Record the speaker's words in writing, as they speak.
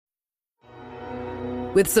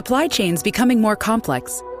With supply chains becoming more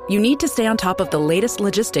complex, you need to stay on top of the latest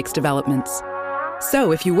logistics developments.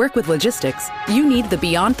 So if you work with logistics, you need the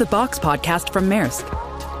Beyond the Box podcast from Maersk.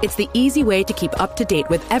 It's the easy way to keep up to date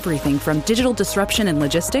with everything from digital disruption in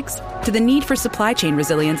logistics to the need for supply chain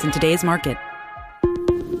resilience in today's market.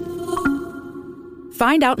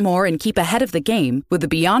 Find out more and keep ahead of the game with the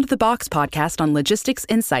Beyond the Box podcast on logistics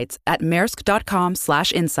insights at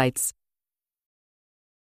maersk.com/insights.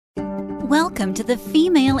 Welcome to the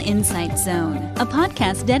Female Insight Zone, a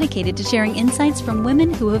podcast dedicated to sharing insights from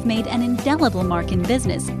women who have made an indelible mark in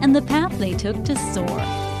business and the path they took to soar.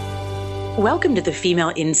 Welcome to the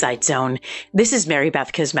Female Insight Zone. This is Mary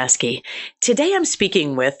Beth Kosmeski. Today I'm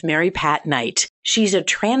speaking with Mary Pat Knight. She's a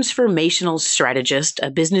transformational strategist,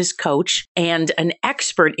 a business coach, and an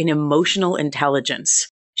expert in emotional intelligence.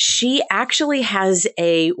 She actually has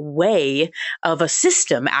a way of a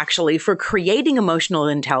system actually for creating emotional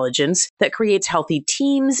intelligence that creates healthy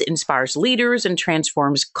teams, inspires leaders, and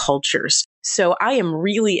transforms cultures. So I am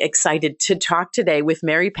really excited to talk today with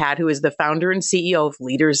Mary Pat, who is the founder and CEO of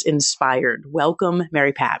Leaders Inspired. Welcome,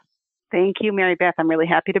 Mary Pat. Thank you, Mary Beth. I'm really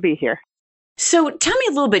happy to be here. So tell me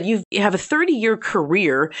a little bit, you have a 30-year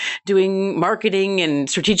career doing marketing and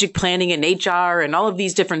strategic planning and HR and all of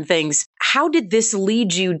these different things. How did this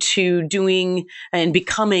lead you to doing and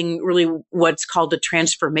becoming really what's called a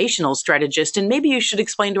transformational strategist? And maybe you should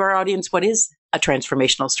explain to our audience, what is a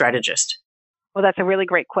transformational strategist? Well, that's a really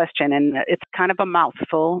great question, and it's kind of a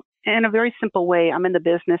mouthful. In a very simple way, I'm in the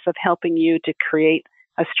business of helping you to create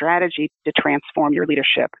a strategy to transform your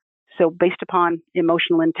leadership. So based upon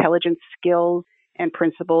emotional intelligence skills and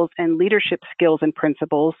principles and leadership skills and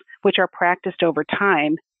principles, which are practiced over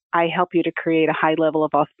time, I help you to create a high level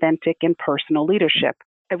of authentic and personal leadership.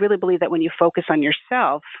 I really believe that when you focus on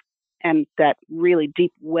yourself and that really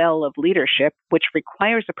deep well of leadership, which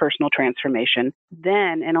requires a personal transformation,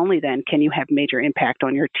 then and only then can you have major impact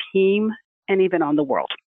on your team and even on the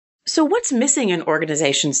world. So what's missing in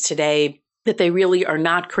organizations today that they really are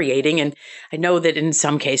not creating? And I know that in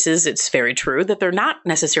some cases, it's very true that they're not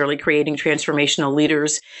necessarily creating transformational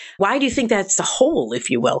leaders. Why do you think that's a hole, if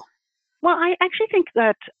you will? Well, I actually think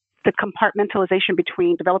that the compartmentalization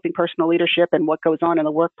between developing personal leadership and what goes on in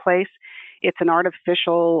the workplace, it's an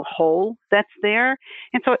artificial hole that's there.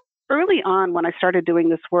 And so early on, when I started doing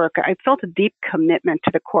this work, I felt a deep commitment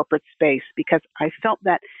to the corporate space because I felt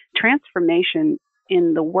that transformation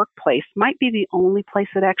in the workplace might be the only place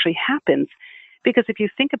that actually happens. Because if you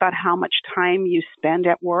think about how much time you spend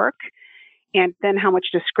at work and then how much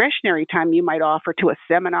discretionary time you might offer to a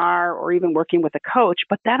seminar or even working with a coach,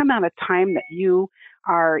 but that amount of time that you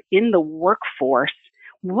are in the workforce,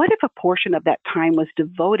 what if a portion of that time was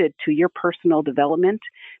devoted to your personal development,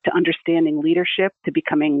 to understanding leadership, to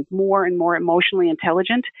becoming more and more emotionally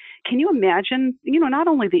intelligent? Can you imagine, not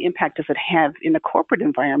only the impact does it have in the corporate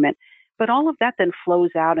environment, but all of that then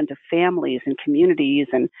flows out into families and communities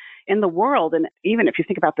and in the world. And even if you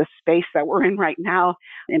think about the space that we're in right now,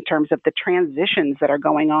 in terms of the transitions that are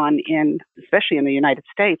going on especially in the United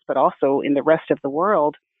States, but also in the rest of the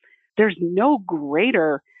world, there's no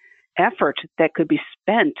greater effort that could be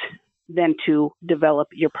spent than to develop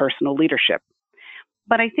your personal leadership.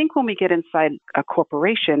 But I think when we get inside a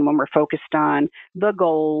corporation, when we're focused on the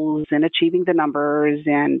goals and achieving the numbers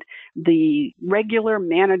and the regular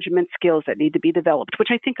management skills that need to be developed, which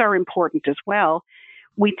I think are important as well,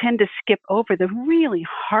 we tend to skip over the really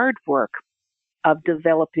hard work of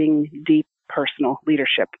developing deep personal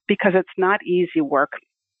leadership because it's not easy work.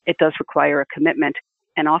 It does require a commitment.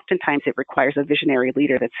 And oftentimes it requires a visionary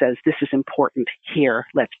leader that says, this is important here,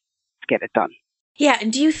 let's get it done. Yeah.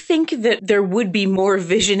 And do you think that there would be more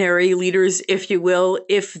visionary leaders, if you will,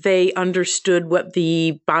 if they understood what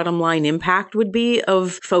the bottom line impact would be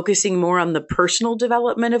of focusing more on the personal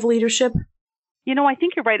development of leadership? I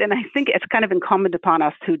think you're right. And I think it's kind of incumbent upon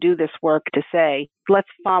us who do this work to say, let's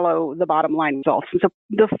follow the bottom line results. And so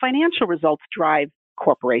the financial results drive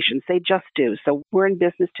corporations. They just do. So we're in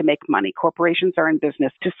business to make money. Corporations are in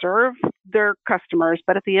business to serve their customers.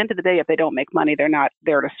 But at the end of the day, if they don't make money, they're not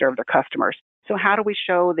there to serve their customers. So how do we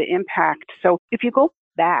show the impact? So if you go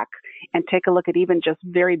back and take a look at even just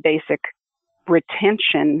very basic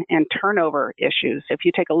retention and turnover issues, if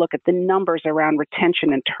you take a look at the numbers around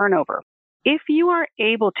retention and turnover, if you are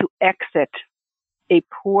able to exit a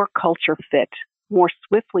poor culture fit more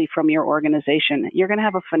swiftly from your organization, you're going to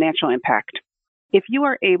have a financial impact. If you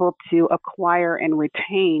are able to acquire and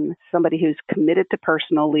retain somebody who's committed to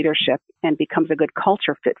personal leadership and becomes a good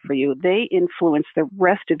culture fit for you, they influence the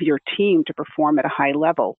rest of your team to perform at a high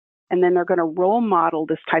level. And then they're going to role model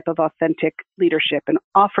this type of authentic leadership and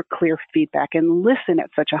offer clear feedback and listen at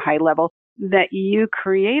such a high level that you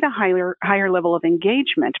create a higher level of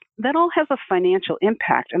engagement, that all has a financial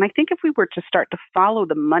impact. And I think if we were to start to follow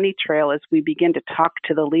the money trail as we begin to talk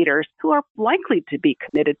to the leaders who are likely to be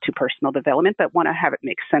committed to personal development but want to have it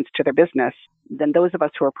make sense to their business, then those of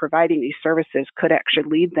us who are providing these services could actually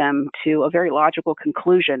lead them to a very logical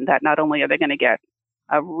conclusion that not only are they going to get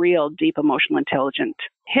a real deep emotional intelligent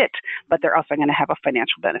hit, but they're also going to have a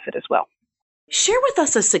financial benefit as well. Share with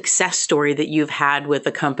us a success story that you've had with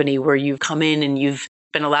a company where you've come in and you've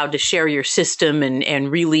been allowed to share your system and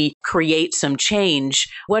really create some change.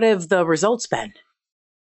 What have the results been?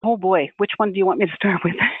 Oh boy, which one do you want me to start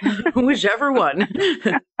with? Whichever one.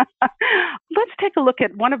 Let's take a look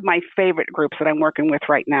at one of my favorite groups that I'm working with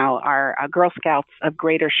right now are Girl Scouts of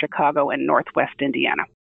Greater Chicago and Northwest Indiana.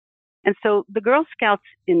 And so the Girl Scouts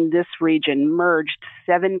in this region merged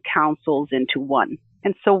 7 councils into one.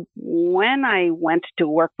 And so when I went to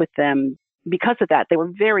work with them, because of that, they were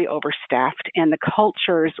very overstaffed and the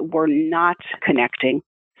cultures were not connecting.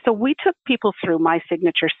 So we took people through my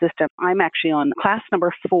signature system. I'm actually on class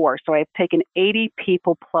number 4. So I've taken 80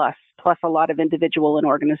 people plus a lot of individual and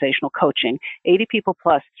organizational coaching, 80 people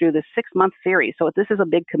plus through this 6-month series. So this is a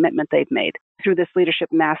big commitment they've made through this leadership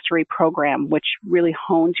mastery program, which really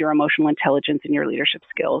hones your emotional intelligence and your leadership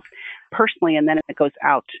skills personally, and then it goes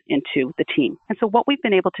out into the team. And so what we've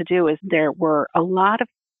been able to do is there were a lot of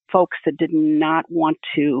folks that did not want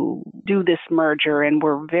to do this merger and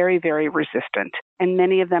were very, very resistant. And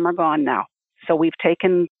many of them are gone now. So we've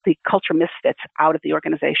taken the culture misfits out of the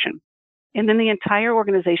organization. And then the entire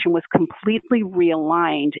organization was completely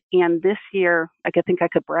realigned. And this year, I think I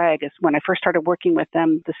could brag, is when I first started working with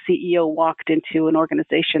them, the CEO walked into an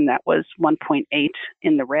organization that was 1.8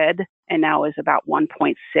 in the red and now is about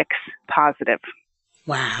 1.6 positive.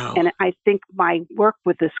 Wow. And I think my work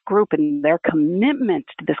with this group and their commitment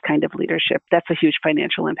to this kind of leadership, that's a huge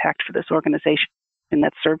financial impact for this organization. And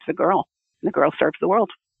that serves the girl. And the girl serves the world.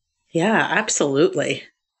 Yeah, absolutely.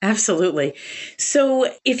 Absolutely.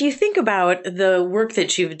 So if you think about the work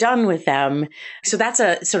that you've done with them, so that's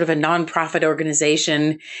a sort of a nonprofit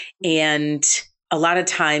organization, and a lot of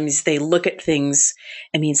times they look at things,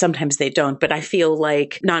 I mean, sometimes they don't, but I feel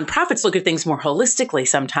like nonprofits look at things more holistically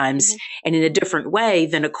sometimes and in a different way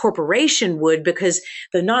than a corporation would, because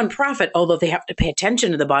the nonprofit, although they have to pay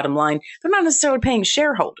attention to the bottom line, they're not necessarily paying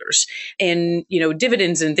shareholders and,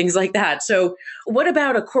 dividends and things like that. So what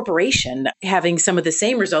about a corporation having some of the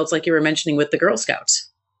same results like you were mentioning with the Girl Scouts?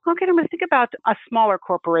 Okay, I'm going to think about a smaller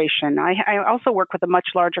corporation. I also work with a much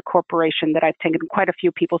larger corporation that I've taken quite a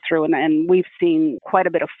few people through, and we've seen quite a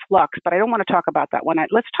bit of flux, but I don't want to talk about that one.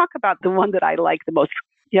 Let's talk about the one that I like the most.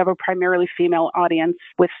 You have a primarily female audience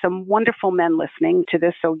with some wonderful men listening to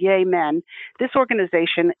this, so yay men. This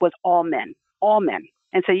organization was all men, all men.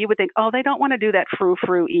 And so you would think, oh, they don't want to do that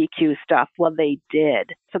frou-frou EQ stuff. Well, they did.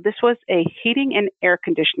 So this was a heating and air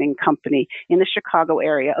conditioning company in the Chicago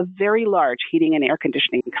area, a very large heating and air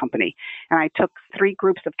conditioning company. And I took 3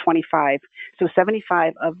 groups of 25, so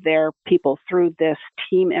 75 of their people through this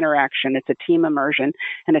team interaction. It's a team immersion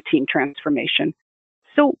and a team transformation.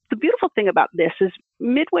 So the beautiful thing about this is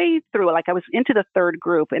midway through, I was into the 3rd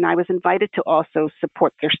group and I was invited to also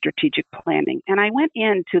support their strategic planning. And I went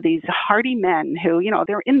into these hardy men who,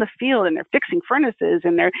 they're in the field and they're fixing furnaces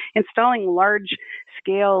and they're installing large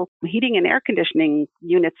scale heating and air conditioning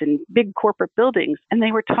units in big corporate buildings. And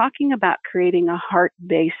they were talking about creating a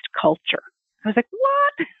heart-based culture. I was like,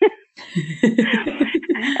 what?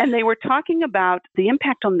 And they were talking about the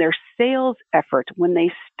impact on their sales effort when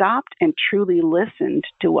they stopped and truly listened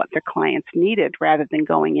to what their clients needed rather than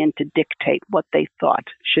going in to dictate what they thought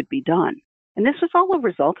should be done. And this was all a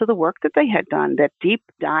result of the work that they had done, that deep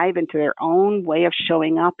dive into their own way of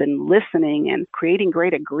showing up and listening and creating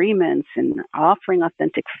great agreements and offering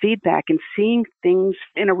authentic feedback and seeing things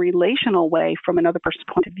in a relational way from another person's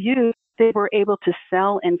point of view. They were able to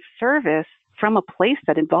sell and service from a place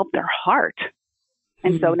that involved their heart.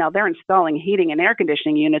 And so now they're installing heating and air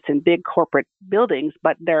conditioning units in big corporate buildings,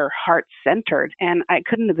 but they're heart-centered. And I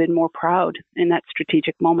couldn't have been more proud in that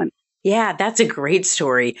strategic moment. Yeah, that's a great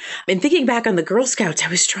story. And thinking back on the Girl Scouts, I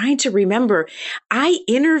was trying to remember, I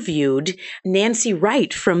interviewed Nancy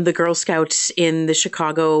Wright from the Girl Scouts in the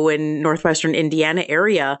Chicago and Northwestern Indiana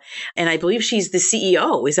area. And I believe she's the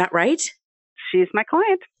CEO. Is that right? She's my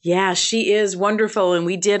client. Yeah, she is wonderful. And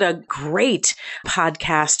we did a great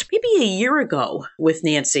podcast maybe a year ago with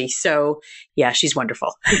Nancy. So yeah, she's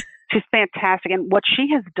wonderful. She's fantastic. And what she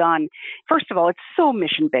has done, first of all, it's so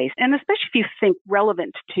mission-based. And especially if you think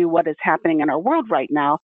relevant to what is happening in our world right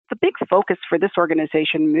now, the big focus for this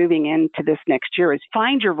organization moving into this next year is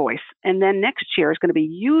find your voice. And then next year is going to be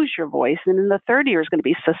use your voice. And then the third year is going to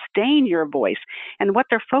be sustain your voice. And what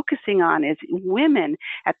they're focusing on is women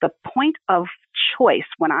at the point of choice,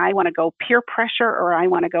 when I want to go peer pressure or I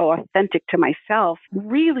want to go authentic to myself,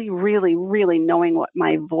 really, really, really knowing what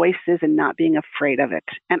my voice is and not being afraid of it.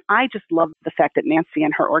 And I just love the fact that Nancy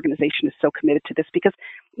and her organization is so committed to this because,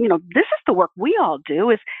 this is the work we all do,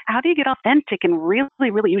 is how do you get authentic and really,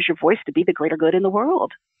 really use your voice to be the greater good in the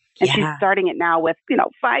world? And she's starting it now with,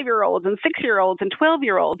 5-year-olds and 6-year-olds and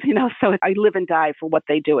 12-year-olds, so I live and die for what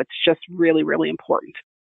they do. It's just really, really important.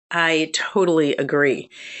 I totally agree.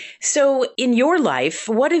 So in your life,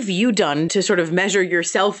 what have you done to sort of measure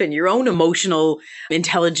yourself and your own emotional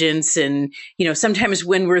intelligence? And, sometimes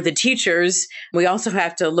when we're the teachers, we also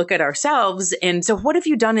have to look at ourselves. And so what have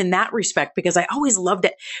you done in that respect? Because I always love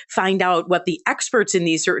to find out what the experts in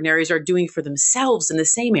these certain areas are doing for themselves in the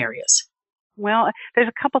same areas. Well, there's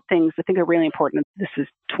a couple things I think are really important. This is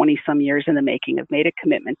 20-some years in the making. I've made a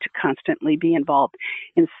commitment to constantly be involved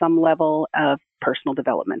in some level of personal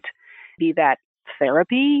development, be that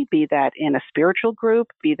therapy, be that in a spiritual group,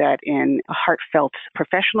 be that in a heartfelt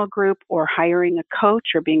professional group, or hiring a coach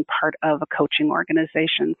or being part of a coaching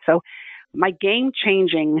organization. So my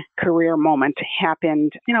game-changing career moment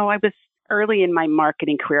happened, I was early in my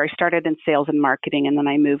marketing career. I started in sales and marketing, and then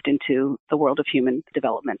I moved into the world of human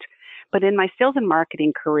development. But in my sales and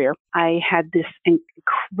marketing career, I had this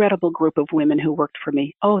incredible group of women who worked for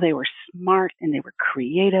me. Oh, they were smart and they were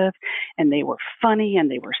creative and they were funny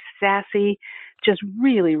and they were sassy. Just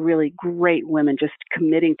really, really great women, just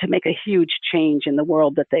committing to make a huge change in the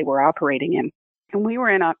world that they were operating in. And we were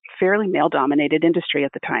in a fairly male-dominated industry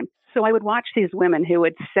at the time. So I would watch these women who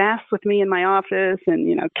would sass with me in my office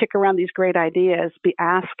and, kick around these great ideas, be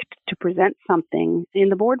asked to present something in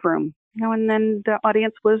the boardroom, and then the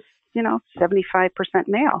audience was 75%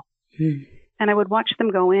 male. And I would watch them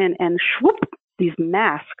go in and swoop, these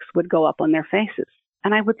masks would go up on their faces.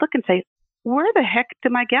 And I would look and say, where the heck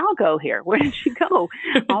did my gal go here? Where did she go?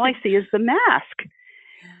 All I see is the mask.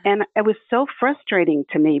 And it was so frustrating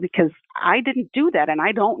to me because I didn't do that. And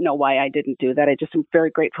I don't know why I didn't do that. I just am very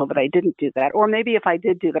grateful that I didn't do that. Or maybe if I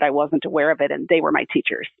did do that, I wasn't aware of it and they were my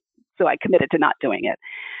teachers. So I committed to not doing it.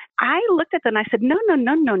 I looked at them and I said,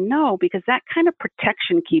 no, because that kind of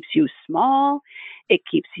protection keeps you small. It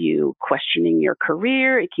keeps you questioning your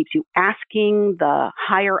career. It keeps you asking the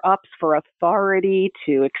higher ups for authority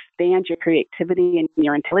to expand your creativity and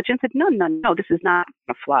your intelligence. I said, no, this is not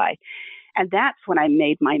going to fly. And that's when I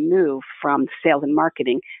made my move from sales and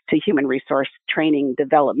marketing to human resource training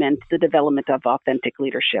development, the development of authentic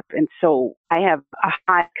leadership. And so I have a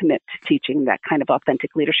high commit to teaching that kind of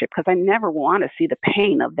authentic leadership because I never want to see the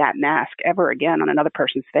pain of that mask ever again on another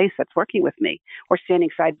person's face that's working with me or standing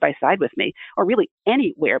side by side with me or really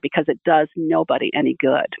anywhere because it does nobody any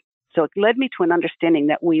good. So it led me to an understanding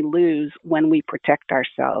that we lose when we protect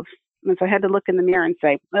ourselves. And so I had to look in the mirror and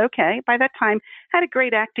say, okay, by that time, I had a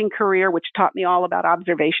great acting career, which taught me all about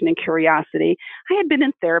observation and curiosity. I had been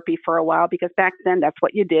in therapy for a while because back then that's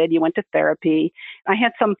what you did. You went to therapy. I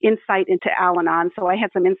had some insight into Al-Anon, so I had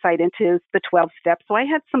some insight into the 12 steps. So I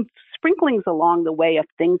had some sprinklings along the way of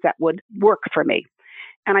things that would work for me.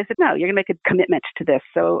 And I said, no, you're going to make a commitment to this.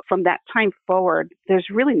 So from that time forward, there's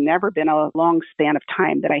really never been a long span of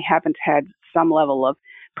time that I haven't had some level of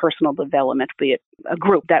personal development, be it a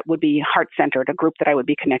group that would be heart-centered, a group that I would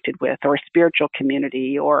be connected with, or a spiritual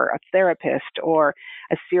community, or a therapist, or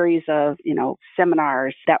a series of,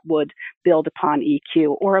 seminars that would build upon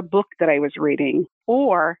EQ, or a book that I was reading.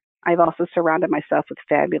 Or I've also surrounded myself with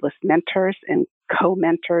fabulous mentors and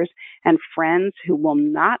co-mentors and friends who will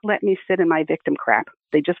not let me sit in my victim crap.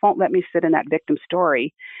 They just won't let me sit in that victim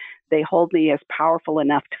story. They hold me as powerful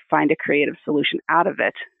enough to find a creative solution out of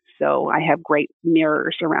it. So I have great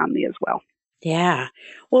mirrors around me as well. Yeah.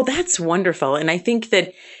 Well, that's wonderful. And I think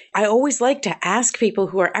that I always like to ask people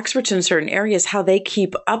who are experts in certain areas how they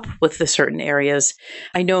keep up with the certain areas.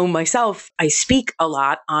 I know myself, I speak a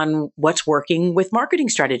lot on what's working with marketing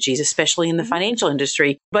strategies, especially in the financial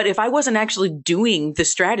industry. But if I wasn't actually doing the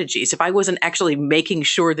strategies, if I wasn't actually making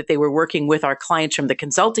sure that they were working with our clients from the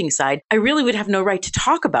consulting side, I really would have no right to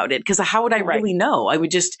talk about it because how would I really know? I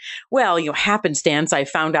would just, happenstance, I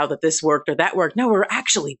found out that this worked or that worked. No, we're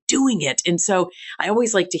actually doing it. And so I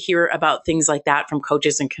always like to hear about things like that from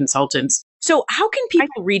coaches and consultants. So how can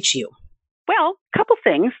people reach you? Well, a couple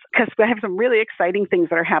things, because we have some really exciting things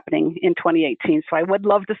that are happening in 2018. So I would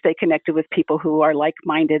love to stay connected with people who are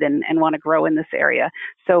like-minded and want to grow in this area.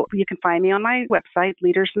 So you can find me on my website,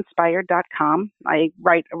 leadersinspired.com. I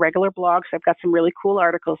write a regular blog, so I've got some really cool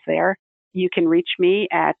articles there. You can reach me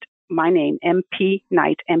at my name, MP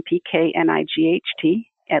Knight, MPKNIGHT,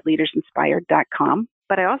 at leadersinspired.com.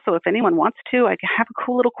 But I also, if anyone wants to, I have a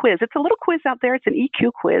cool little quiz. It's a little quiz out there. It's an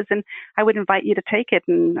EQ quiz, and I would invite you to take it,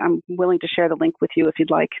 and I'm willing to share the link with you if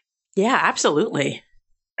you'd like. Yeah, absolutely.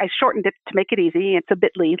 I shortened it to make it easy. It's a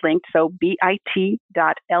bit.ly linked, so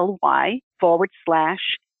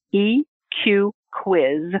bit.ly/EQ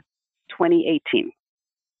quiz 2018.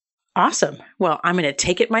 Awesome. Well, I'm going to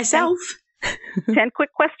take it myself. 10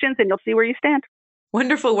 quick questions, and you'll see where you stand.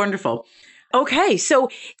 Wonderful, wonderful. Okay, so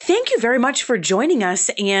thank you very much for joining us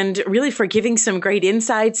and really for giving some great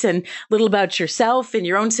insights and a little about yourself and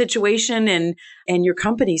your own situation and your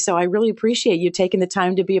company. So I really appreciate you taking the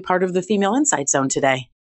time to be a part of the Female Insight Zone today.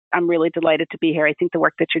 I'm really delighted to be here. I think the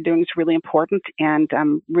work that you're doing is really important, and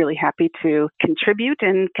I'm really happy to contribute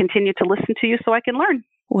and continue to listen to you so I can learn.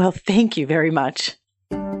 Well, thank you very much.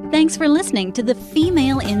 Thanks for listening to the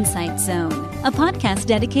Female Insight Zone, a podcast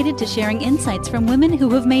dedicated to sharing insights from women who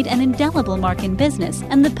have made an indelible mark in business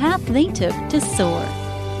and the path they took to soar.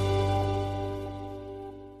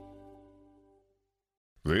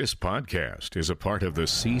 This podcast is a part of the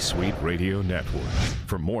C-Suite Radio Network.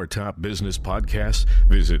 For more top business podcasts,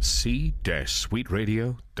 visit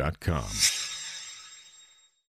c-suiteradio.com.